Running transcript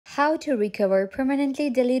How to recover permanently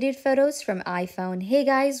deleted photos from iPhone. Hey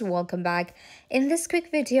guys, welcome back. In this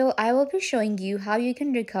quick video, I will be showing you how you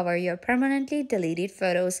can recover your permanently deleted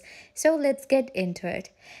photos. So let's get into it.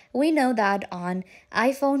 We know that on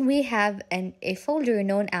iPhone we have a folder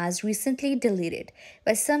known as recently deleted,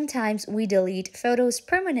 but sometimes we delete photos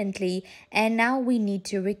permanently and now we need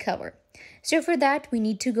to recover. So for that, we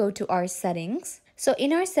need to go to our settings. So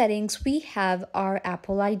in our settings, we have our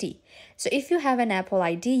Apple ID. So if you have an Apple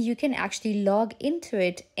ID, you can actually log into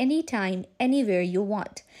it anytime, anywhere you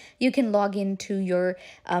want. You can log into your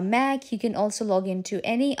Mac. You can also log into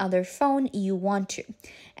any other phone you want to.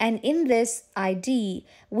 And in this ID,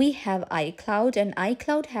 we have iCloud, and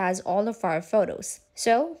iCloud has all of our photos.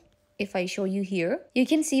 So if I show you here, you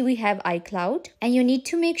can see we have iCloud, and you need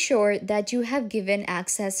to make sure that you have given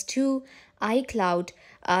access to iCloud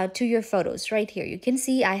to your photos. Right here you can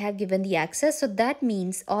see I have given the access, so that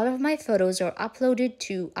means all of my photos are uploaded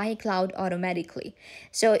to iCloud automatically.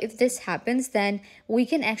 So if this happens, then we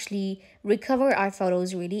can actually recover our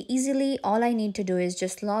photos really easily. All I need to do is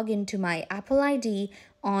just log into my Apple ID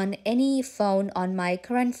on any phone, on my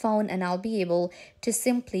current phone, and I'll be able to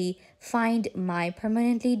simply find my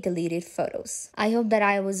permanently deleted photos. I hope that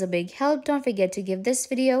I was a big help. Don't forget to give this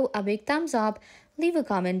video a big thumbs up, leave a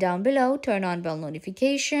comment down below, turn on bell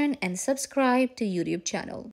notification, and subscribe to YouTube channel.